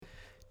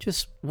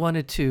Just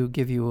wanted to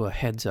give you a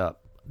heads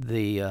up.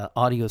 The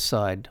audio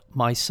side,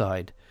 my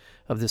side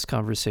of this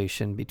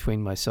conversation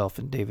between myself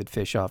and David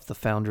Fishoff, the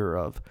founder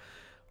of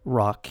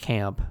Rock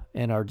Camp,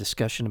 and our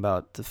discussion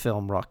about the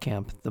film Rock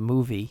Camp, the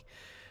movie,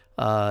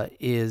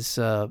 is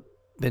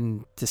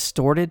been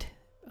distorted.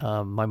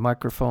 My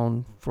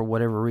microphone, for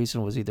whatever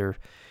reason, was either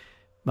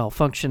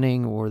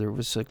malfunctioning or there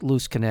was a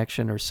loose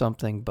connection or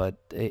something, but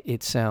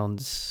it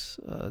sounds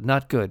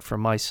not good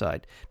from my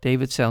side.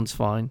 David sounds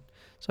fine.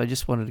 So I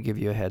just wanted to give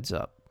you a heads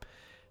up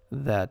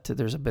that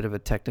there's a bit of a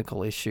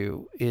technical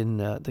issue in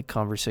the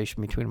conversation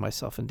between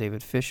myself and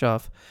David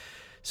Fishoff.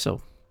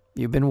 So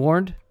you've been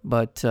warned,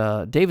 but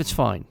David's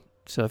fine.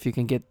 So if you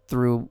can get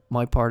through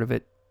my part of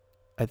it,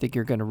 I think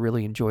you're going to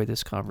really enjoy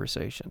this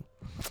conversation.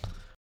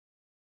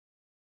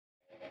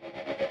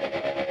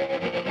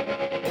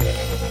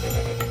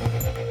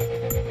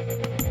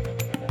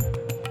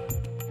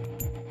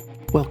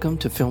 Welcome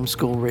to Film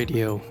School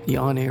Radio, the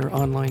on-air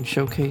online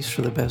showcase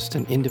for the best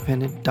in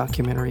independent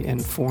documentary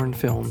and foreign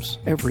films,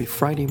 every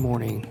Friday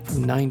morning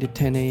from 9 to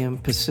 10 a.m.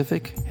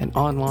 Pacific and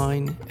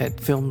online at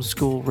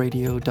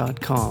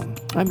filmschoolradio.com.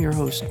 I'm your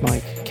host,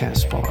 Mike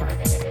Kaspar.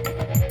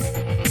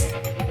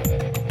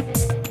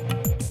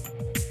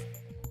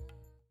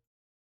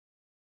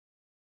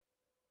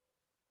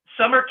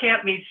 Summer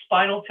camp meets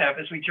Spinal Tap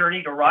as we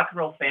journey to rock and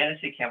roll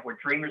fantasy camp, where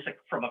dreamers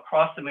from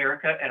across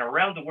America and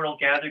around the world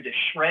gather to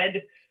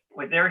shred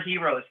with their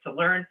heroes, to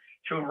learn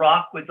to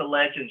rock with the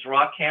legends.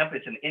 Rock Camp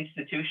is an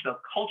institutional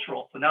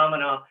cultural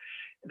phenomenon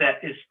that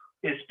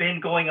has been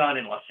going on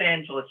in Los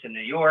Angeles and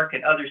New York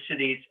and other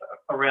cities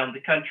around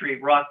the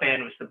country. Rock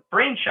Band was the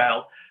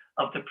brainchild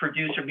of the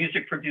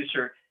music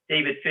producer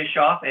David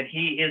Fishoff, and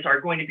he is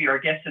going to be our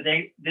guest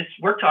today.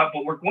 We're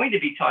going to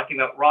be talking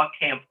about Rock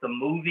Camp the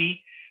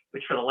movie,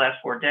 which for the last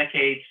 4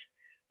 decades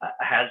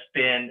has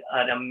been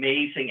an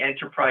amazing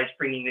enterprise,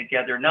 bringing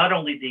together not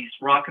only these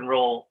rock and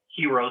roll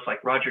heroes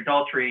like Roger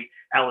Daltrey,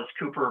 Alice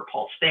Cooper,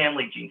 Paul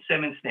Stanley, Gene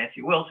Simmons,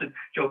 Nancy Wilson,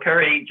 Joe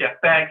Perry,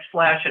 Jeff Beck,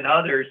 Slash, and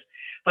others,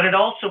 but it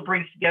also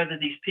brings together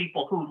these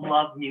people who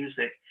love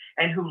music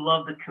and who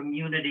love the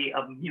community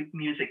of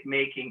music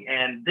making,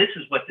 and this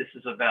is what this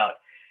is about.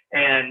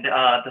 And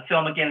the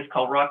film, again, is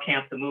called Rock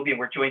Camp the movie, and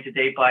we're joined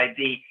today by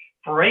the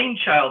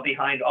brainchild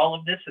behind all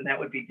of this, and that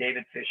would be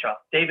David Fishoff.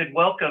 David,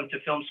 welcome to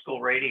Film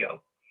School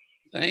Radio.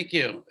 Thank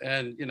you.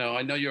 And,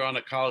 I know you're on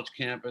a college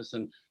campus,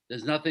 and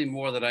there's nothing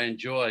more that I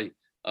enjoy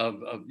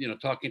of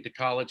talking to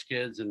college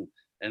kids and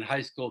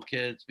high school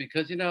kids,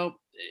 because,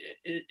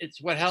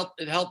 it's what helped.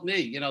 It helped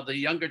me, the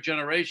younger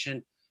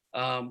generation.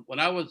 When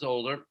I was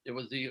older,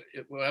 when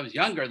I was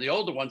younger, the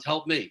older ones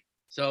helped me.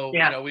 So,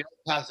 yeah. We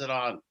pass it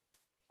on.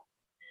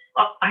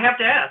 I have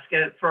to ask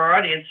for our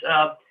audience,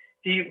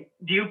 do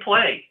you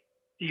play?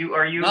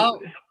 Are you? No.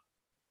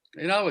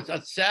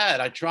 It's sad.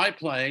 I tried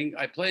playing.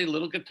 I played a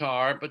little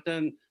guitar, but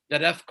then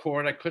that F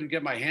chord, I couldn't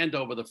get my hand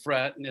over the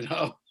fret.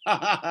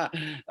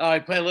 I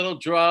play a little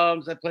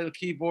drums. I play the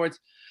keyboards.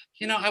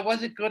 I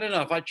wasn't good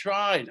enough. I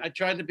tried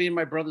to be in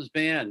my brother's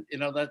band.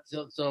 That's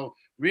so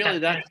really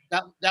that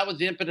was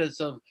the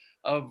impetus of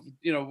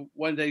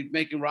one day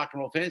making Rock and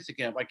Roll Fantasy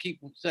Camp. I keep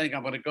saying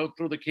I'm going to go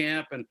through the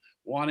camp and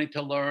wanting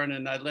to learn,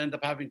 and I'd end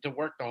up having to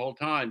work the whole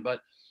time.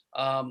 But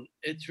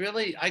it's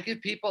really, I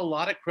give people a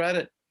lot of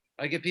credit.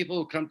 I give people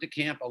who come to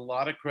camp a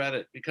lot of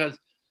credit, because,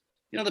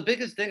 the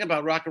biggest thing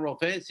about Rock and Roll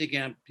Fantasy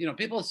Camp,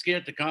 people are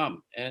scared to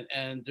come,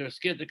 and they're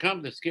scared to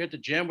come. They're scared to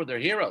jam with their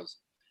heroes.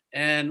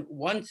 And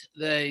once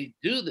they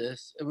do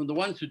this, and the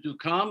ones who do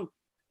come,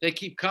 they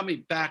keep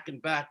coming back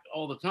and back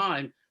all the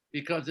time,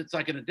 because it's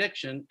like an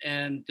addiction.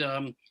 And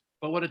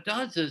but what it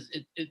does is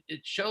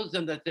it shows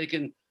them that they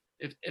can,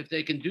 if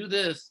they can do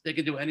this, they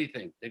can do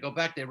anything. They go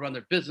back, they run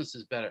their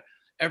businesses better.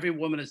 Every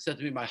woman has said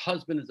to me, my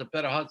husband is a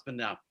better husband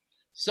now.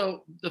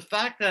 So the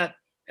fact that,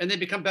 and they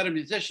become better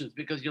musicians,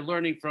 because you're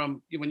learning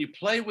from, when you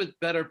play with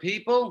better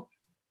people,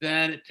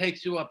 then it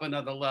takes you up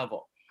another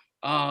level.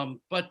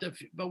 But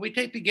we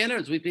take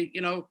beginners. We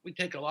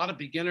take a lot of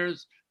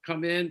beginners,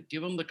 come in,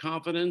 give them the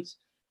confidence.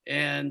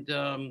 And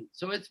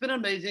so it's been an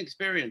amazing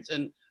experience.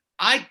 And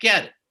I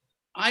get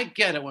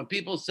it when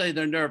people say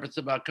they're nervous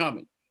about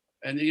coming.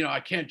 And, I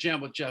can't jam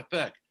with Jeff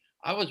Beck.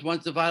 I was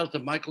once invited to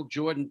Michael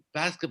Jordan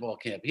basketball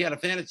camp. He had a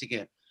fantasy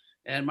camp.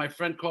 And my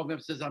friend called me up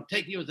and says, I'm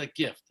taking you as a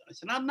gift. I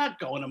said, I'm not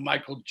going to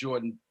Michael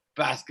Jordan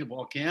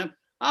basketball camp.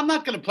 I'm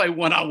not going to play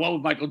one-on-one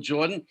with Michael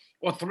Jordan,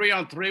 or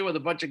 3-on-3 with a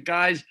bunch of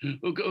guys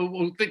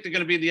who think they're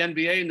going to be in the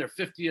NBA and they're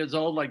 50 years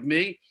old like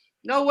me.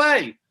 No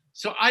way.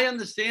 So I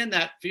understand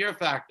that fear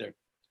factor.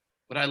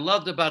 What I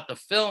loved about the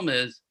film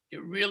is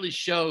it really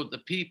showed the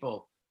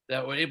people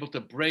that were able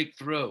to break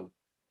through.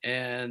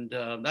 And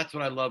that's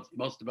what I loved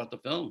most about the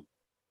film.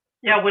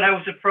 Yeah, when I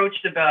was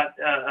approached about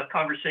a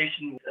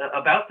conversation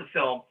about the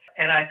film,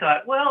 and I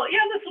thought, well, yeah,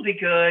 this will be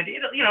good.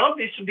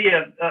 This should be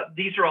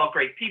these are all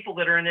great people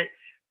that are in it,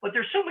 but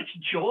there's so much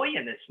joy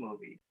in this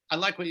movie. I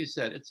like what you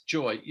said. It's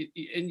joy.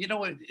 And you know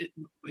what?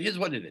 Here's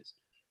what it is.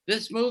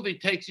 This movie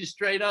takes you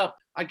straight up.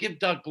 I give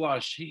Doug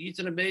Blush. He's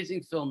an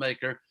amazing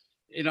filmmaker.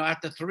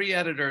 After 3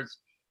 editors,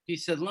 He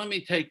said, "Let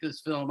me take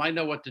this film. I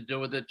know what to do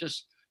with it.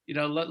 Just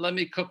let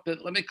me cook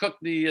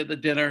the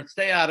dinner.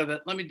 Stay out of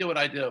it. Let me do what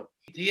I do."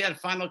 He had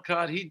Final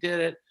Cut. He did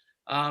it.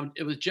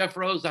 It was Jeff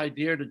Rowe's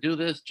idea to do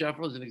this. Jeff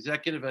was an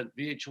executive at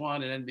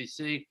VH1 and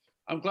NBC.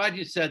 I'm glad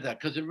you said that,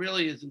 because it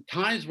really is. In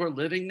times we're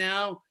living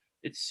now,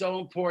 it's so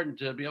important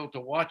to be able to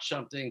watch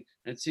something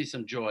and see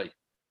some joy.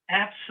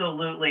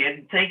 Absolutely.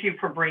 And thank you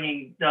for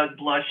bringing Doug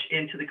Blush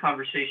into the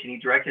conversation. He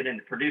directed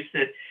and produced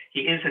it.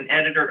 He is an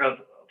editor of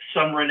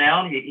some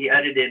renown. He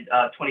edited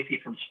 20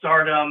 Feet from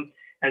Stardom,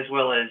 as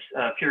well as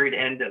Period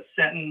End of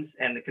Sentence,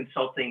 and the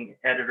consulting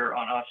editor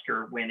on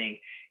Oscar-winning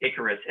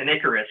Icarus. And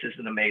Icarus is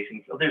an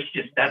amazing film.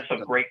 That's a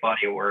great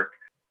body of work.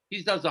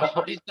 He's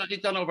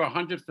done over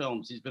 100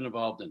 films he's been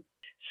involved in.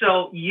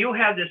 So you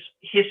have this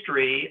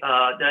history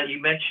that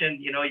you mentioned.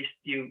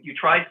 You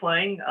tried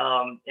playing,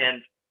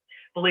 and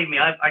believe me,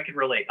 I can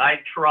relate.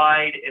 I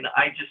tried, and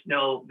I just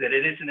know that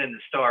it isn't in the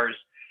stars.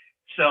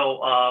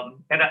 So,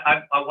 and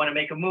I want to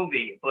make a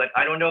movie, but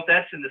I don't know if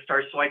that's in the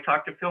stars. So I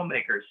talk to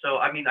filmmakers. So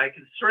I mean, I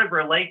can sort of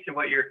relate to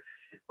what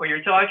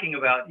you're talking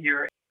about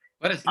here.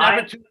 But it's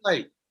never too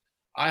late.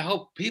 I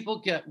hope people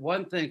get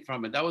one thing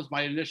from it. That was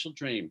my initial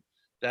dream.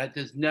 That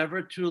is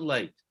never too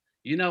late.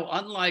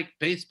 Unlike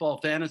baseball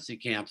fantasy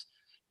camps,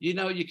 you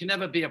can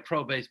never be a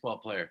pro baseball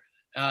player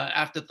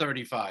after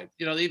 35.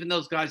 Even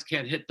those guys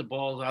can't hit the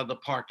balls out of the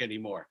park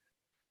anymore.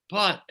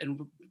 And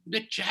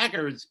Mick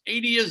Jagger is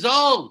 80 years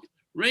old.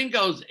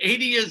 Ringo's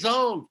 80 years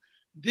old.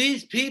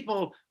 These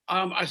people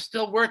are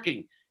still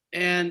working.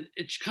 And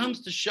it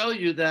comes to show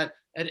you that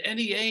at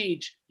any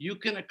age, you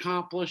can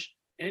accomplish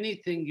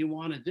anything you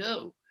want to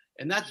do.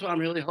 And that's what I'm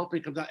really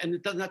hoping comes out. And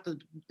it doesn't have to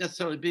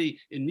necessarily be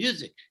in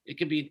music. It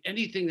can be in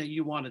anything that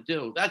you want to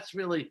do. That's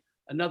really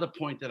another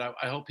point that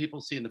I hope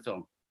people see in the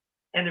film.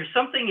 And there's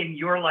something in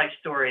your life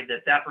story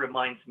that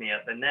reminds me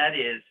of, and that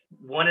is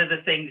one of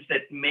the things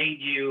that made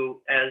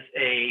you as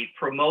a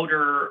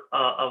promoter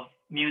of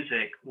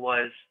music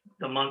was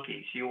the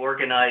Monkees. You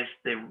organized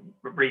the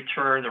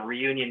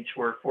reunion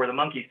tour for the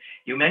Monkees.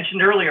 You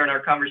mentioned earlier in our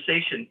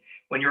conversation,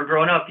 when you were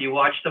growing up, you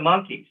watched the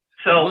Monkees.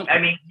 So, I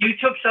mean, you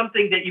took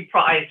something that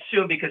I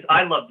assume, because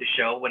I loved the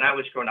show when I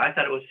was growing up. I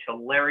thought it was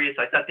hilarious.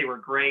 I thought they were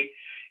great.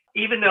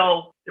 Even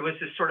though there was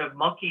this sort of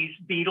Monkees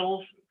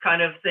Beatles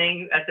kind of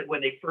thing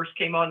when they first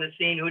came on the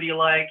scene, who do you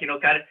like?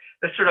 Kind of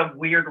the sort of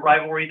weird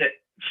rivalry that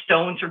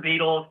Stones or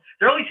Beatles.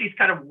 There are always these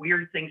kind of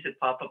weird things that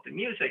pop up in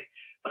music,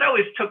 but I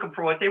always took them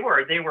for what they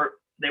were. They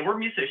were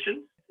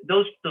musicians.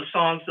 Those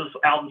songs, those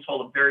albums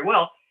hold up very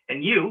well.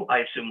 And you, I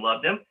assume,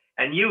 loved them.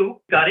 And you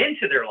got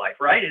into their life,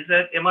 right?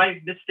 Am I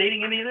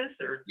misstating any of this?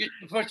 Or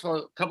first of all,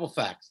 a couple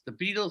facts. The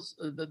Beatles,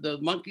 the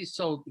Monkees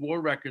sold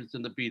more records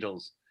than the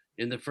Beatles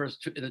in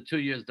the 2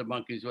 years. The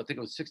Monkees, I think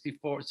it was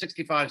 64,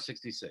 65,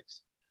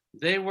 66.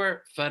 They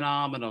were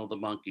phenomenal. The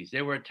Monkees.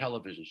 They were a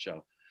television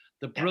show.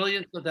 The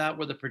brilliance of that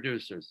were the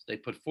producers. They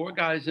put 4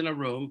 guys in a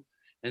room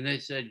and they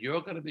said,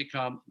 "You're going to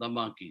become the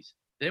Monkees."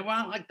 They're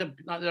not like the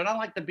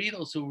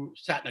Beatles, who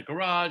sat in a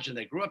garage and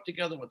they grew up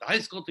together, went to high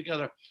school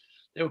together.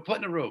 They were put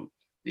in a room.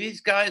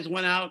 These guys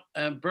went out,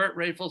 and Bert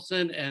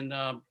Rafelson and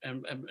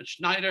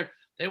Schneider,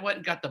 they went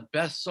and got the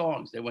best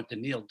songs. They went to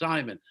Neil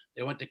Diamond.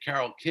 They went to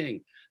Carole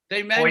King.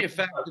 They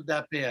manufactured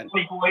that band.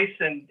 Boyce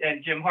and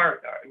Jim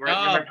Hart.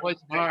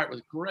 Boyce and Hart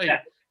was great.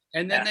 Yeah.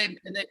 And then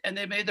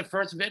they made the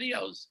first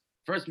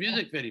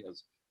music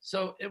videos.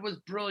 So it was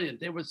brilliant.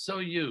 They were so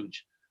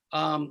huge.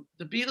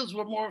 The Beatles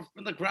were more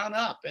from the ground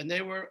up, and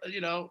they were,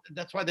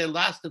 that's why they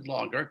lasted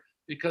longer,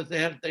 because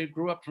they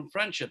grew up from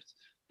friendships.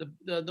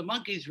 The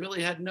Monkees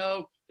really had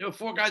there were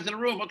 4 guys in a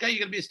room. Okay, you're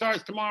going to be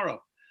stars tomorrow.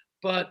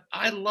 But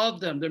I loved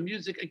them. Their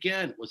music,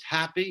 again, was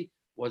happy,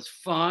 was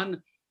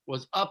fun,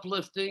 was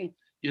uplifting.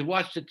 You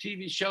watched a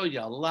TV show, you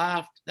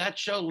laughed. That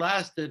show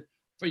lasted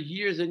for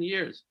years and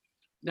years.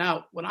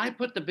 Now, when I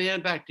put the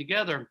band back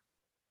together,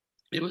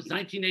 it was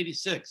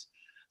 1986.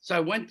 So I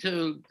went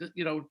to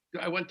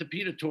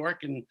Peter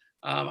Tork, and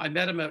I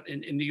met him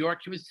in New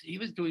York. He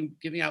was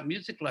giving out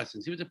music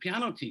lessons. He was a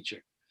piano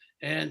teacher.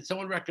 And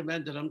someone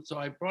recommended him. So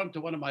I brought him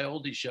to one of my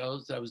oldie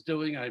shows that I was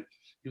doing.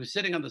 He was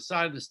sitting on the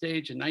side of the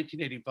stage in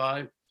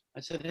 1985. I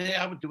said, "Hey,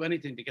 I would do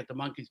anything to get the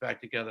Monkees back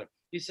together."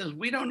 He says,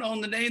 "We don't own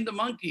the name The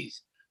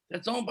Monkees.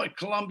 That's owned by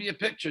Columbia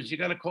Pictures. You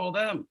got to call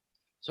them."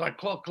 So I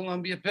called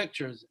Columbia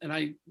Pictures and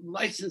I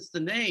licensed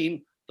the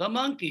name The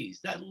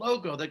Monkees, that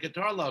logo, the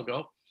guitar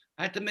logo.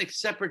 I had to make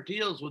separate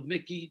deals with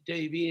Mickey,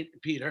 Davey,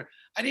 and Peter.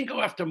 I didn't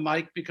go after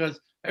Mike because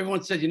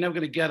everyone said, "You're never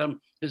going to get him.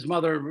 His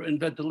mother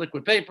invented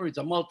liquid paper. He's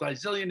a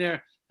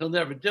multi-zillionaire. He'll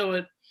never do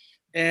it."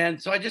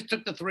 And so I just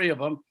took the 3 of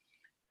them.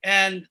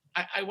 And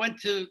I went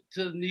to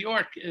New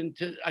York and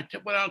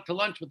went out to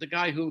lunch with the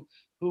guy who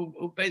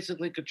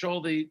basically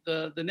controlled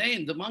the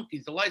name, the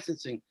Monkees, the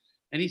licensing.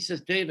 And he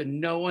says, "David,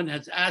 no one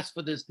has asked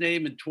for this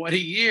name in 20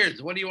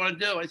 years. What do you want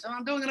to do?" I said,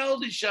 "I'm doing an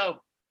oldie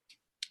show.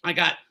 I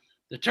got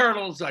the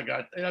Turtles.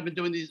 I've been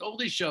doing these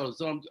oldie shows.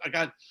 So I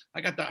got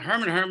the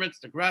Herman Hermits,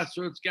 the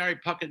Grassroots, Gary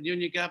Puckett,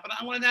 Union Gap, and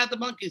I wanted to add the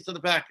Monkees to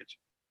the package."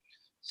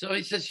 So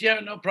he says, "Yeah,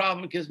 no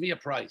problem." Gives me a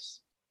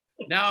price.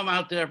 Now I'm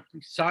out there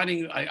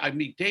signing. I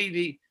meet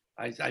Davey,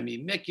 I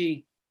meet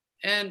Mickey,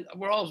 and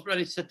we're all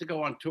ready set to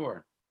go on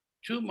tour.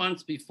 2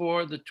 months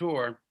before the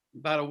tour,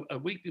 about a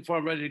week before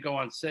I'm ready to go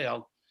on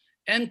sale,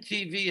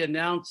 MTV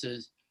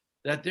announces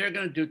that they're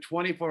going to do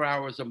 24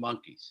 hours of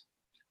Monkees.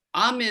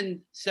 I'm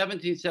in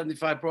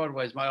 1775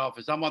 Broadway is my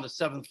office. I'm on the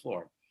 7th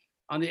floor.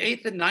 On the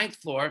 8th and 9th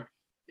floor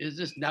is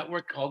this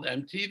network called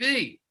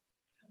MTV.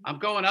 I'm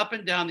going up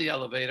and down the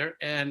elevator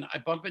and I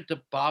bump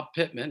into Bob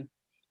Pittman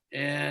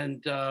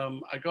and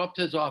I go up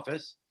to his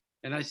office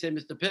and I say,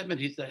 Mr. Pittman,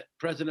 he's the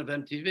president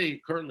of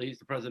MTV. Currently, he's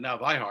the president now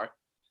of iHeart.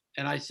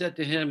 And I said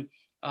to him,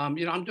 I'm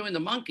doing the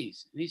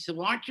Monkees. And he said,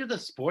 well, aren't you the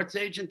sports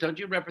agent? Don't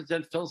you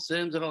represent Phil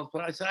Simms and all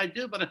that? I said, I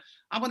do, but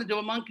I want to do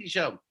a Monkee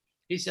show.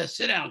 He says,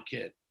 sit down,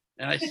 kid.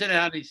 And I sit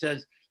down and he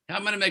says,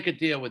 I'm going to make a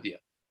deal with you.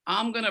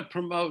 I'm going to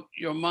promote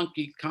your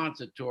Monkee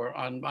concert tour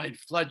on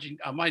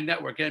my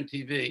network,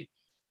 MTV.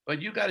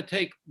 But you got to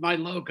take my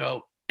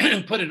logo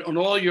and put it on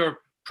all your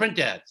print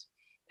ads.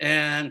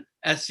 And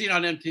as seen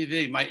on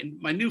MTV,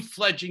 my new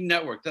fledging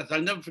network.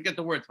 I'll never forget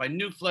the words. My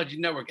new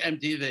fledgling network,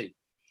 MTV.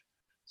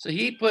 So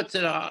he puts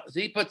it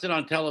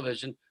on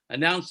television,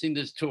 announcing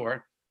this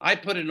tour. I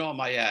put it in all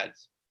my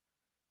ads.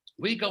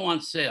 We go on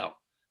sale.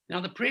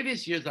 Now, the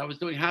previous years, I was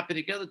doing Happy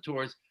Together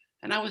tours,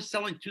 and I was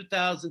selling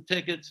 2,000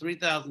 tickets,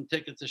 3,000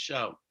 tickets a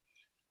show.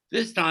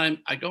 This time,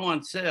 I go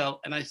on sale,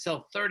 and I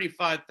sell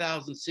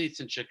 35,000 seats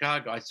in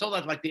Chicago. I sold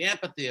out like the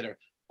amphitheater,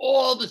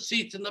 all the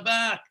seats in the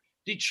back.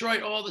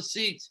 Detroit, all the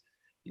seats.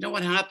 You know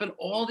what happened?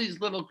 All these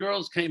little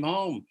girls came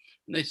home,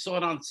 and they saw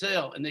it on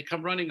sale, and they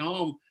come running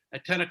home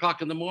at 10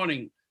 o'clock in the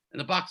morning, and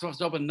the box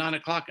office opened at 9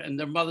 o'clock, and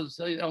their mothers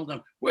tell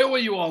them, where were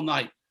you all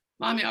night?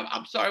 Mommy,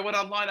 I'm sorry, I went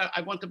online.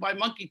 I went to buy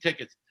Monkee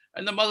tickets.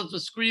 And the mothers were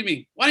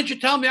screaming, why didn't you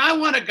tell me? I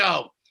want to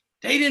go.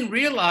 They didn't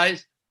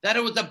realize that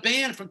it was a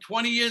band from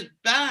 20 years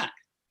back.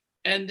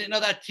 And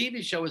that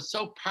TV show is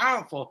so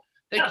powerful.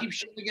 They keep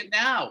showing it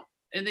now.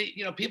 And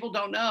people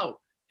don't know.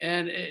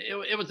 And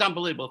it was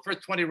unbelievable. The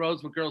first 20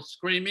 rows were girls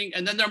screaming,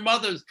 and then their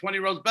mothers 20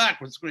 rows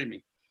back were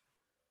screaming.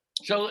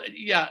 So,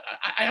 yeah,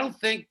 I don't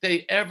think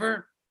they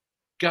ever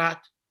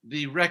got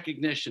the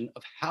recognition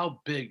of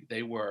how big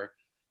they were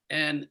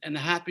and the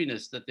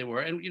happiness that they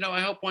were. And, I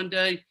hope one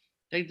day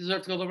they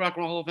deserve to go to the Rock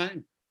and Roll Hall of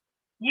Fame.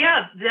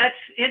 Yeah, that's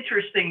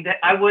interesting. That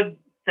I would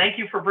thank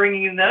you for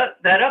bringing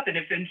that up. And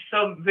if in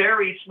some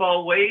very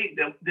small way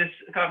this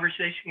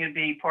conversation can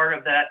be part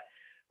of that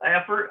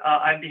effort,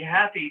 I'd be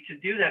happy to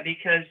do that,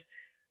 because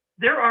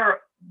there are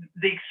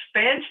the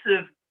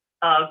expansive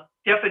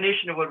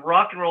definition of what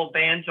rock and roll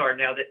bands are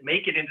now that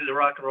make it into the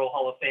Rock and Roll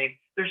Hall of Fame.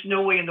 There's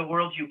no way in the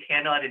world you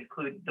cannot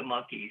include the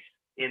Monkees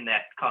in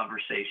that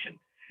conversation.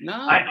 No,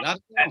 not at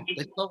all.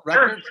 They sold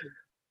records,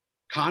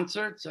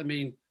 concerts. I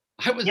mean,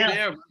 I was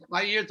there.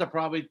 My ears are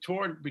probably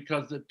torn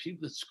because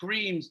the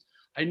screams.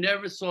 I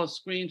never saw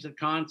screams at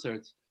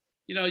concerts.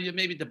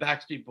 Maybe the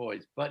Backstreet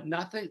Boys, but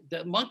nothing. The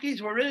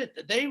Monkees were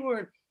it. They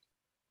were.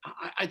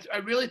 I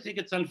really think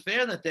it's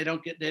unfair that they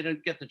don't get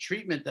the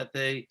treatment that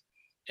they.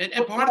 And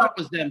part of it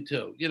was them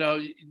too.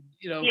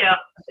 Yeah.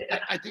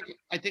 I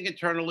think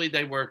internally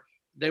they were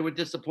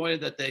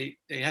disappointed that they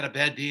had a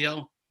bad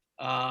deal.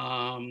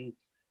 And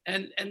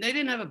they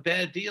didn't have a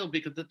bad deal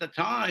because at the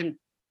time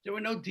there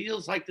were no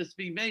deals like this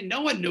being made.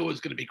 No one knew it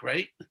was going to be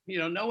great.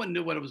 No one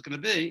knew what it was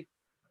going to be.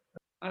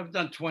 I've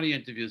done 20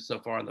 interviews so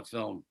far on the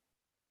film.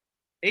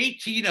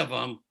 18 of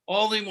them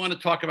only want to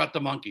talk about the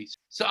Monkees.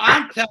 So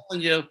I'm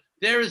telling you,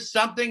 there is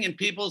something in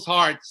people's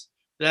hearts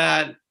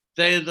that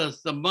the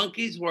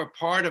Monkees were a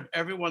part of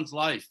everyone's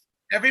life.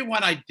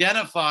 Everyone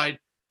identified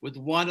with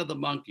one of the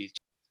Monkees.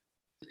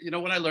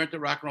 When I learned at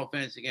Rock and Roll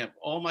Fantasy Camp,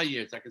 all my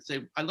years, I can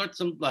say I learned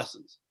some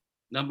lessons.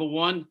 Number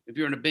one, if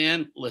you're in a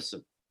band,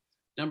 listen.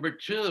 Number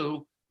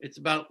two, it's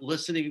about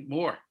listening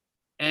more.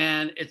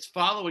 And it's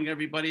following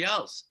everybody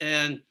else.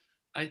 And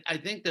I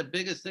think the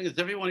biggest thing is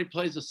everyone who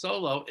plays a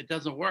solo, it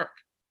doesn't work.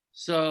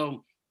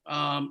 So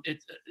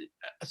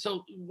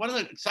so one of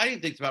the exciting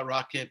things about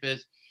Rock Camp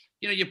is,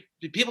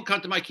 people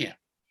come to my camp.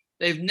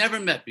 They've never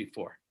met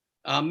before.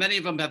 Many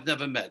of them have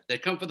never met. They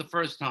come for the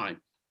first time,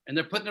 and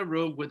they're put in a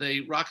room with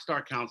a rock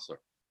star counselor.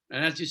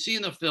 And as you see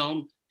in the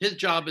film, his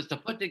job is to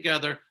put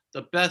together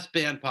the best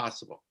band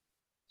possible.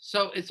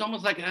 So it's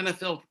almost like an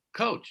NFL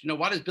coach.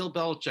 Why does Bill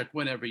Belichick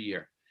win every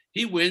year?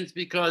 He wins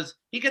because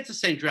he gets the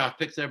same draft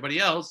picks as everybody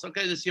else.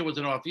 Okay, this year was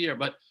an off year,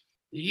 but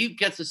he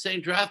gets the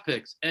same draft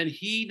picks, and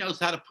he knows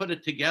how to put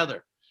it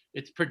together.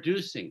 It's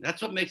producing.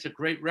 That's what makes a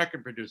great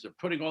record producer,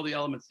 putting all the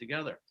elements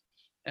together.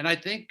 And I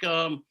think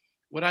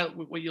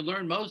what you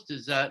learn most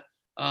is that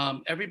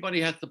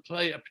everybody has to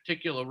play a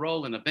particular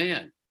role in a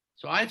band.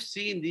 So I've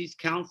seen these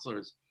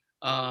counselors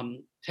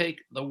take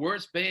the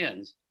worst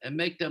bands and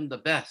make them the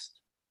best,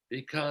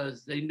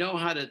 because they know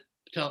how to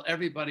tell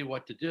everybody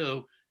what to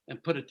do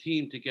and put a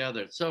team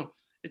together. So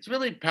it's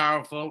really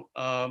powerful.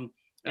 And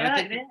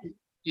I think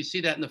you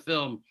see that in the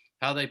film,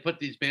 how they put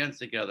these bands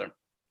together.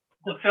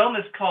 The film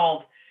is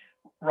called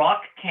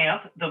Rock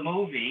Camp, the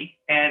movie,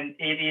 and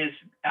it is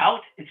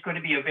out. It's going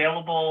to be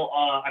available.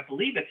 I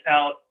believe it's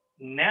out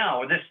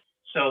now, this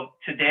So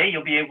today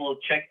you'll be able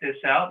to check this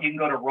out. You can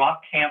go to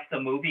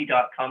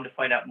rockcampthemovie.com to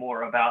find out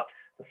more about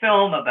the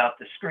film, about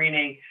the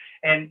screening.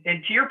 And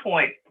to your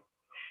point,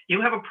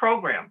 you have a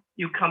program.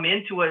 You come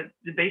into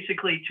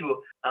basically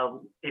to a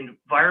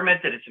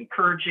environment that is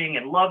encouraging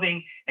and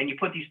loving, and you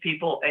put these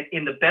people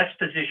in the best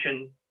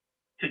position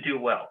to do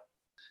well.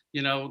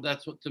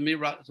 That's what, to me,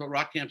 that's what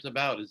Rock Camp's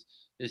about,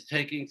 is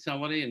taking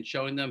somebody and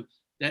showing them,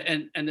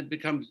 and it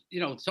becomes,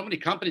 so many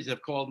companies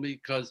have called me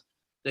because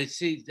they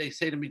say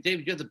to me,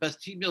 David, you're the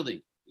best team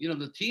building.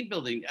 The team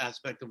building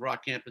aspect of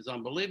Rock Camp is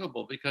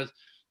unbelievable because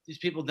these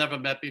people never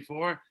met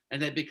before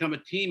and they become a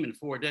team in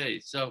 4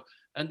 days. So,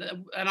 and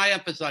I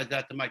emphasize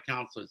that to my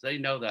counselors. They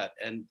know that,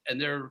 and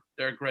they're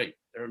great.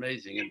 They're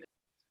amazing. And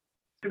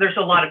there's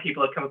a lot of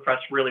people that come across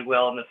really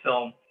well in the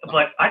film,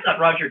 but I thought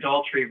Roger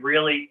Daltrey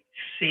really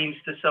seems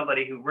like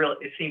somebody who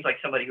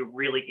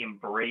really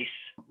embraced.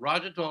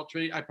 Roger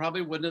Daltrey, I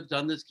probably wouldn't have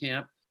done this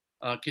camp,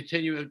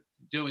 continue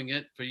doing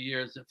it for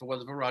years if it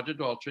wasn't for Roger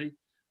Daltrey,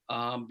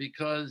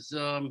 because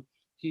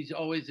he's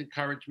always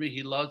encouraged me.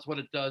 He loves what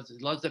it does. He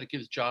loves that it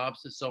gives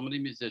jobs to so many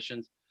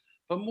musicians.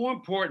 But more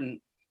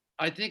important,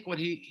 I think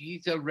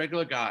he's a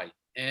regular guy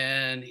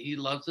and he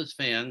loves his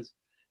fans,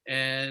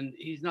 and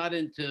he's not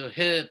into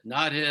hip,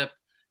 not hip.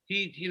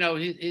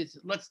 He's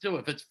let's do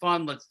it. If it's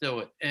fun, let's do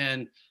it.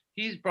 And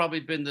he's probably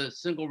been the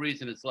single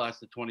reason it's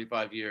lasted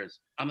 25 years.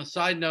 On a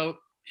side note,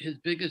 his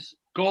biggest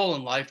goal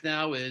in life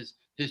now is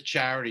his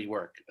charity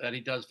work that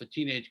he does for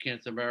Teenage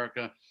Cancer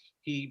America.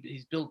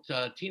 He's built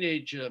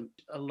teenage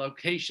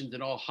locations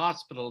in all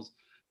hospitals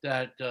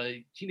that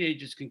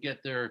teenagers can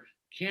get their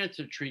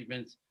cancer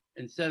treatments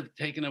instead of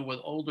taking them with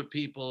older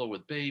people or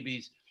with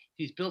babies.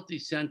 He's built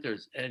these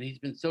centers and he's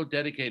been so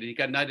dedicated. He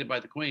got knighted by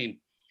the Queen.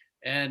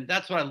 And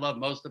that's what I love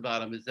most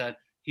about him, is that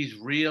he's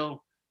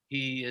real.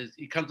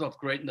 He comes off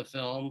great in the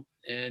film,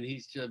 and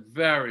he's a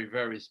very,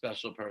 very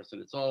special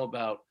person.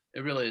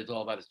 It really is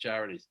all about his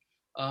charities.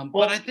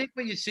 But I think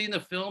what you see in the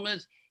film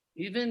is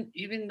even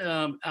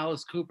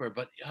Alice Cooper,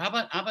 but how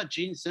about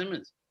Gene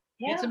Simmons?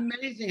 Yeah. It's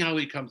amazing how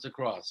he comes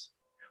across.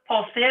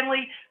 Paul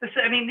Stanley.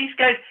 These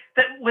guys,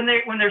 that when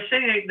they're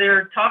sitting,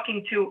 they're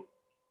talking to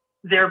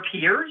their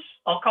peers.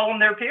 I'll call them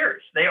their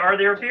peers. They are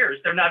their peers.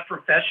 They're not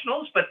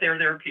professionals, but they're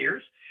their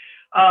peers.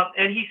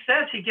 And he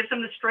gives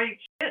them the straight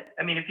shit.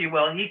 If you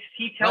will.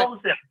 He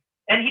tells them,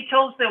 and he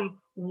tells them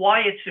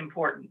why it's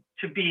important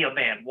to be a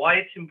band, why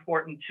it's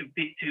important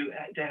to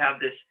have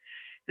this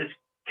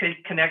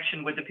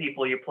connection with the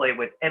people you play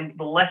with, and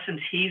the lessons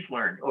he's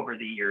learned over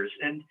the years.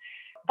 And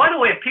by the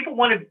way, if people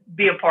want to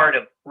be a part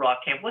of Rock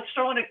Camp, let's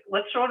throw in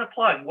a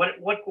plug. What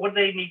do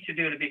they need to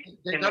do to be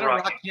in the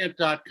Rock Camp?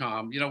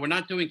 Rockcamp.com. We're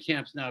not doing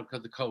camps now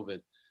because of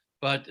COVID,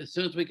 but as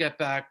soon as we get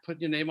back, put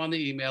your name on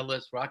the email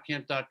list,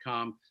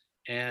 rockcamp.com,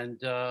 and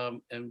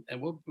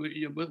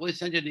we'll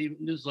send you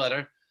a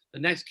newsletter. The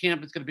next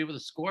camp is going to be with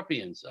the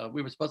Scorpions.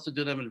 We were supposed to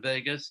do them in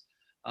Vegas.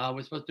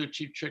 We're supposed to do a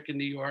Cheap Trick in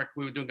New York.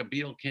 We were doing a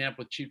Beatle camp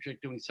with Cheap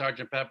Trick doing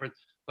Sgt. Pepper,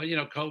 but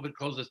COVID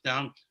closed us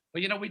down.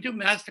 But we do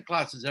master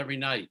classes every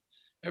night.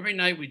 Every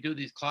night we do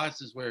these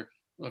classes where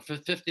for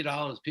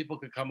 $50 people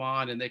could come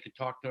on and they could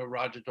talk to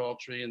Roger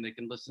Daltrey and they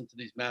can listen to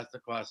these master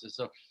classes.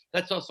 So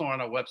that's also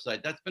on our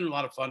website. That's been a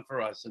lot of fun for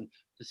us, and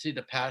to see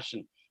the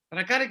passion. But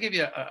I got to give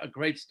you a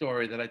great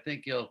story that I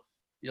think you'll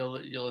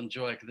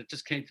enjoy, because it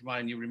just came to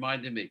mind. You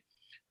reminded me.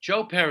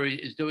 Joe Perry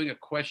is doing a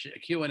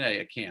Q&A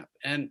at camp.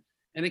 And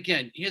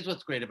again, here's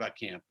what's great about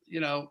camp.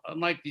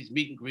 Unlike these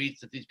meet and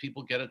greets that these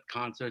people get at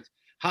concerts,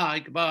 hi,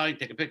 goodbye,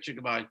 take a picture,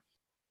 goodbye.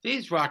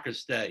 These rockers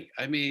stay.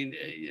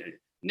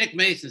 Nick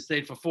Mason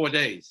stayed for 4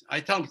 days. I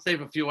tell him to stay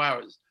for a few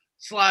hours.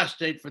 Slash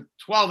stayed for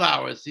 12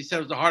 hours. He said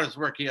it was the hardest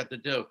work he had to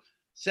do.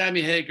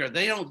 Sammy Hagar,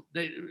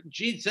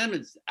 Gene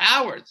Simmons,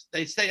 hours.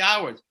 They stay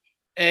hours.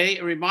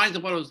 It reminds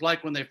them what it was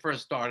like when they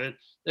first started.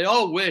 They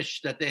all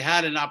wish that they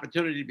had an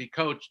opportunity to be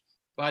coached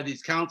by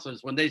these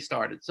counselors when they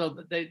started. So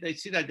they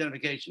see the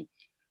identification.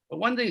 But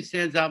one thing that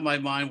stands out in my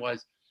mind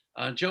was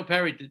Joe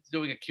Perry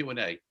doing a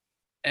Q&A.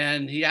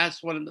 And he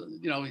asked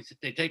he said,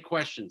 they take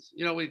questions.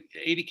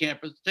 80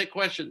 campers take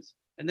questions.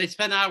 And they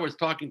spend hours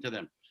talking to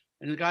them.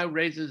 And the guy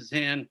raises his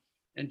hand,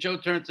 and Joe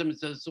turns to him and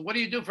says, so what do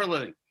you do for a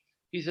living?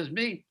 He says,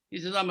 me? He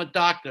says, I'm a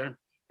doctor.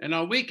 And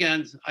on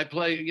weekends, I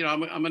play,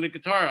 I'm in a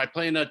guitar. I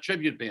play in a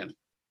tribute band.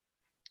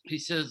 He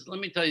says, let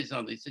me tell you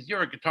something. He says,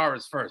 you're a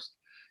guitarist first.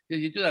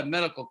 You do that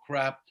medical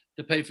crap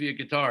to pay for your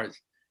guitars.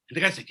 And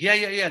the guy said,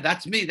 yeah,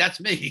 that's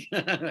me.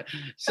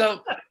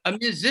 So a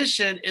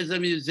musician is a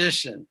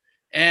musician.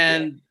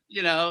 And,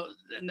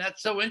 and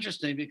that's so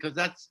interesting, because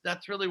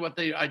that's really what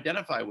they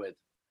identify with.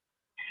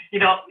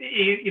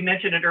 You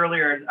mentioned it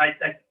earlier.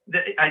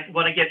 I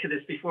want to get to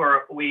this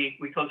before we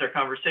close our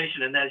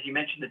conversation. And as you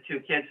mentioned, the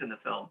two kids in the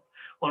film,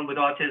 one with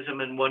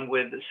autism and one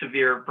with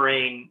severe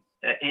brain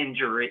not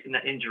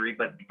injury,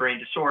 but brain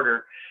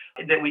disorder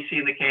that we see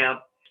in the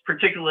camp,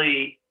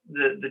 particularly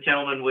the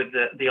gentleman with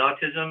the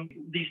autism.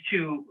 These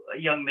two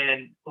young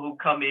men who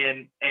come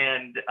in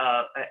and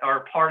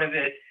are part of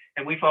it,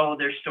 and we follow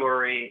their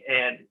story,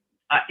 and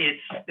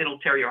it'll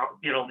tear you,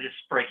 it'll just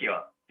break you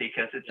up,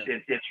 because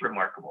it's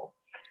remarkable.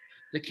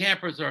 The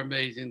campers are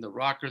amazing. The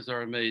rockers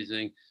are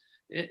amazing.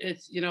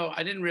 It's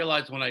I didn't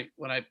realize when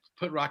I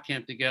put Rock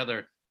Camp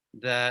together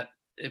that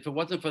if it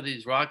wasn't for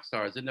these rock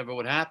stars, it never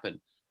would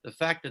happen. The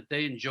fact that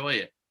they enjoy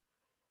it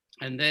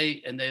and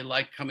they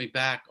like coming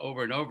back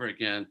over and over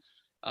again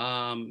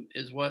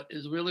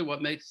is really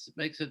what makes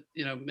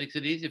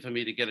it easy for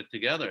me to get it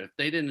together. If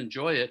they didn't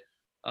enjoy it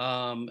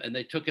and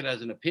they took it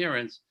as an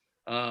appearance,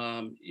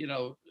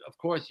 of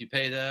course you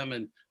pay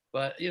them,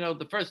 but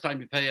the first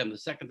time you pay them, the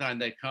second time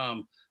they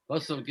come,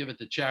 most of them give it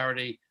to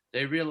charity.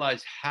 They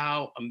realize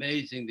how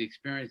amazing the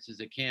experience is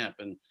at camp,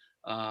 and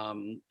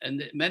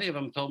many of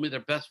them told me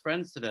their best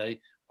friends today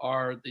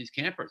are these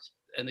campers,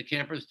 and the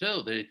campers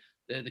too.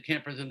 The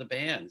campers and the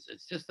bands.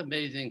 It's just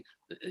amazing.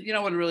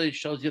 What really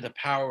shows you the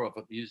power of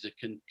what music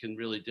can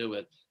really do.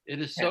 It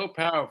is so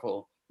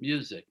powerful.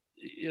 Music.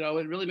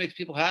 It really makes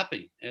people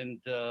happy. And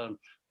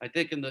I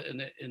think in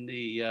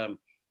the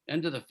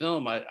end of the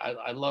film,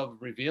 I love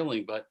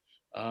revealing, but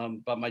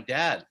my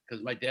dad,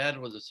 because my dad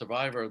was a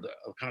survivor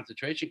of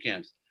concentration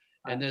camps,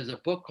 and there's a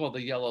book called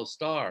The Yellow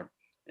Star,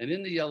 and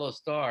in The Yellow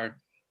Star,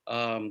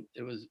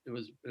 it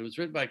was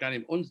written by a guy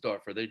named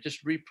Unsdorfer. They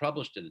just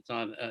republished it. It's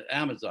on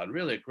Amazon.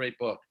 Really a great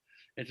book.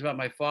 It's about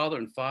my father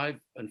and five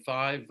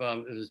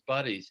of his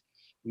buddies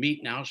meet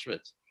in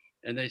Auschwitz,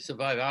 and they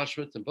survive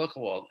Auschwitz and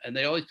Buchenwald. And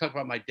they always talk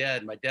about my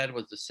dad. My dad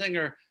was the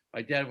singer.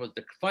 My dad was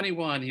the funny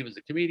one. He was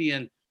a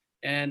comedian,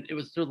 and it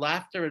was through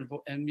laughter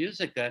and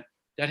music that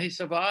he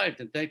survived.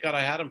 And thank God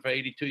I had him for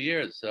 82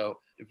 years. So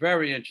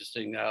very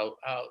interesting how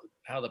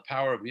the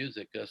power of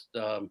music just.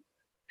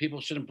 People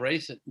should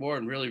embrace it more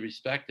and really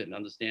respect it and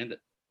understand it.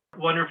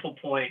 Wonderful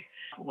point.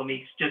 Let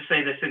me just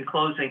say this in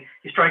closing.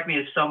 You strike me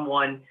as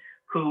someone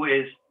who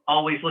is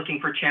always looking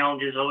for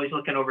challenges, always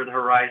looking over the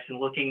horizon,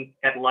 looking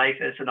at life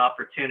as an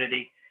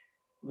opportunity.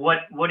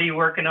 What are you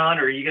working on?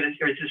 Or is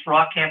this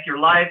Rock Camp your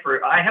life?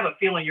 Or I have a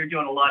feeling you're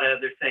doing a lot of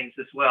other things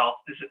as well.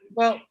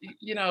 Well,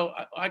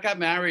 I got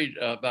married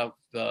about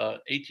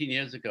 18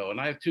 years ago, and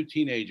I have 2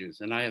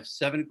 teenagers, and I have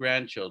 7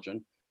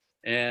 grandchildren,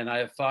 and I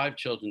have 5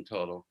 children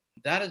total.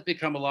 That has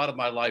become a lot of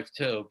my life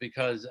too,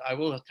 because I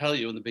will tell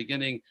you, in the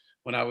beginning,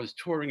 when I was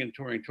touring,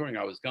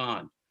 I was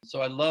gone. So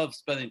I love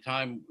spending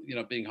time,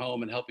 being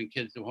home and helping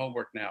kids do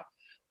homework now.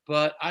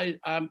 But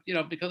I'm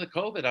because of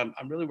COVID,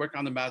 I'm really working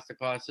on the master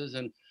classes,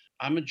 and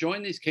I'm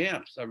enjoying these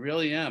camps. I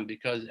really am,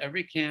 because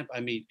every camp I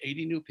meet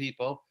 80 new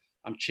people.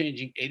 I'm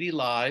changing 80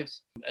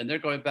 lives, and they're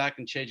going back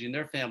and changing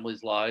their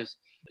families' lives.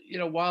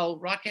 While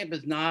Rock Camp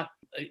is not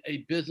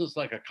a business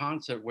like a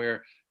concert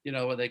where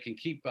where they can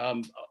keep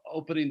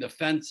opening the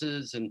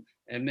fences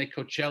and make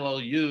Coachella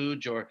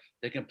huge, or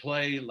they can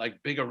play like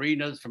big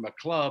arenas from a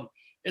club.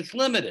 It's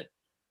limited,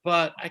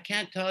 but I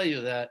can't tell you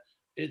that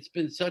it's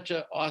been such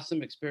an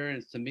awesome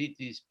experience to meet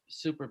these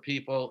super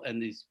people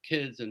and these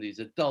kids and these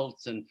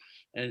adults and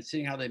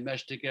seeing how they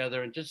mesh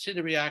together and just see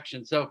the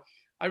reaction. So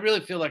I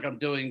really feel like I'm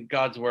doing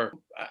God's work.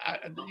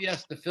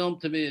 Yes, the film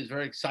to me is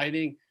very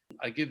exciting.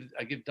 I give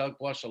Doug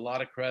Bush a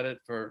lot of credit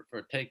for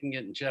taking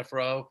it, and Jeff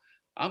Rowe.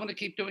 I'm going to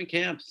keep doing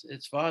camps.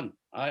 It's fun.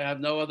 I have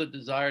no other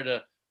desire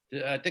to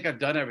I think I've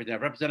done everything.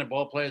 I've represented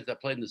ball players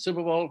that played in the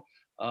Super Bowl.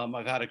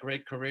 I've had a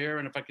great career.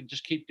 And if I can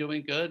just keep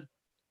doing good,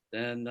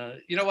 then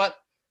you know what?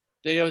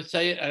 They always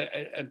say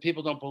it, and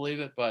people don't believe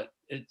it, but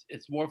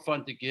it's more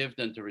fun to give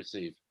than to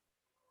receive.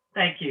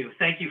 Thank you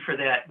for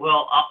that.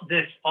 Well,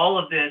 all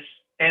of this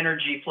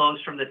energy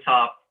flows from the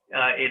top.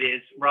 It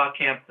is Rock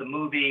Camp the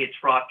movie. It's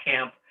Rock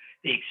Camp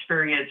the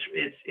experience.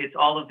 It's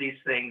all of these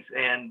things,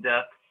 and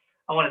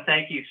I want to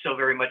thank you so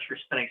very much for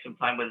spending some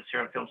time with us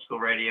here on Film School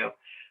Radio.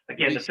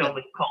 Again, the film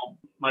is called,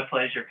 my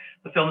pleasure.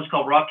 The film is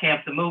called Rock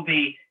Camp the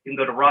Movie. You can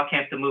go to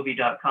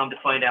rockcampthemovie.com to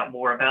find out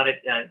more about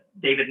it.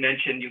 David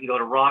mentioned you can go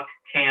to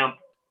rockcamp.com.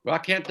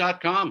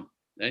 .com.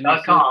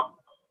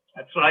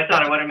 That's what I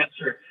thought. I want to make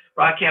sure.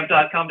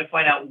 Rockcamp.com to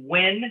find out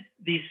when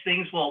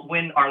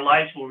our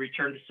lives will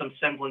return to some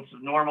semblance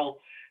of normal,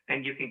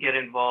 and you can get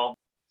involved.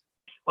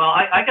 Well,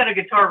 I got a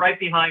guitar right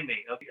behind me.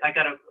 I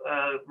got a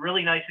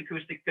really nice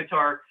acoustic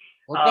guitar.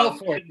 Well, go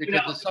for it,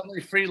 because there's so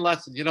many free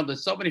lessons.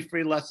 There's so many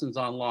free lessons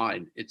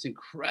online. It's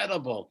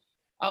incredible.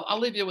 I'll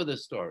leave you with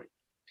this story.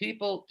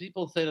 People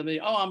say to me,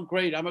 "Oh, I'm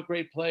great. I'm a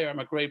great player. I'm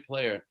a great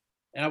player,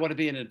 and I want to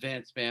be an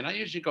advanced band." I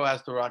usually go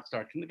ask the rock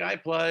star, "Can the guy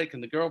play?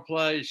 Can the girl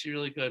play? Is she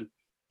really good?"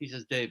 He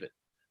says, "David,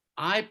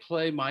 I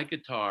play my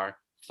guitar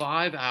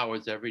 5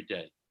 hours every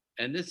day,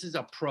 and this is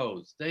a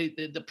pros.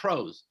 The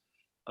pros,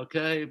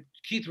 okay?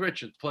 Keith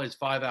Richards plays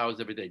 5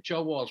 hours every day.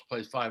 Joe Walsh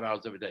plays 5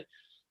 hours every day.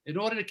 In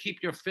order to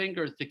keep your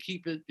fingers, to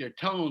keep your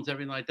tones,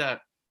 everything like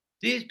that,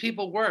 these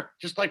people work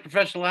just like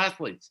professional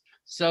athletes.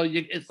 So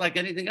it's like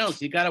anything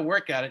else. You got to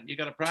work at it. You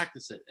got to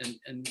practice it,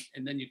 and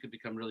then you could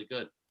become really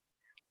good."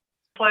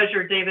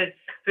 Pleasure, David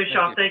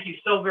Fishof. Thank you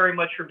so very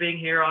much for being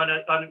here on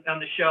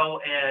the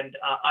show, and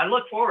I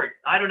look forward.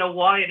 I don't know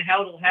why and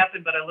how it'll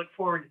happen, but I look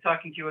forward to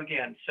talking to you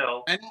again.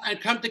 So and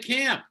come to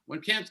camp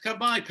when camps come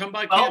by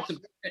camps,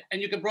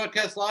 and you can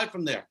broadcast live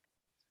from there.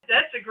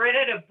 That's a great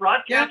idea.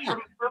 Broadcast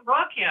from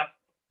Rock Camp.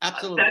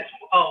 Absolutely.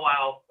 Oh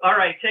wow! All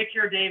right, take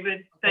care,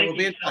 David. Thank you. We'll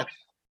be in touch.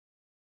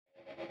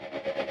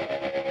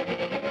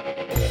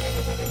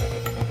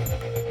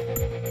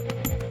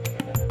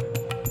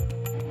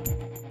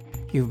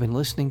 You've been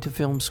listening to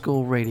Film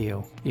School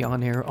Radio, the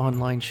on-air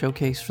online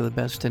showcase for the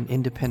best in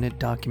independent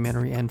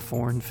documentary and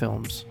foreign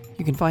films.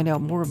 You can find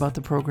out more about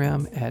the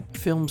program at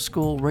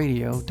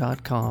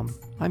filmschoolradio.com.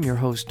 I'm your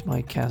host,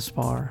 Mike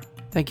Kaspar.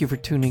 Thank you for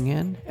tuning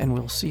in, and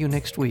we'll see you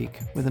next week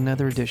with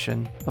another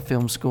edition of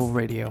Film School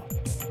Radio.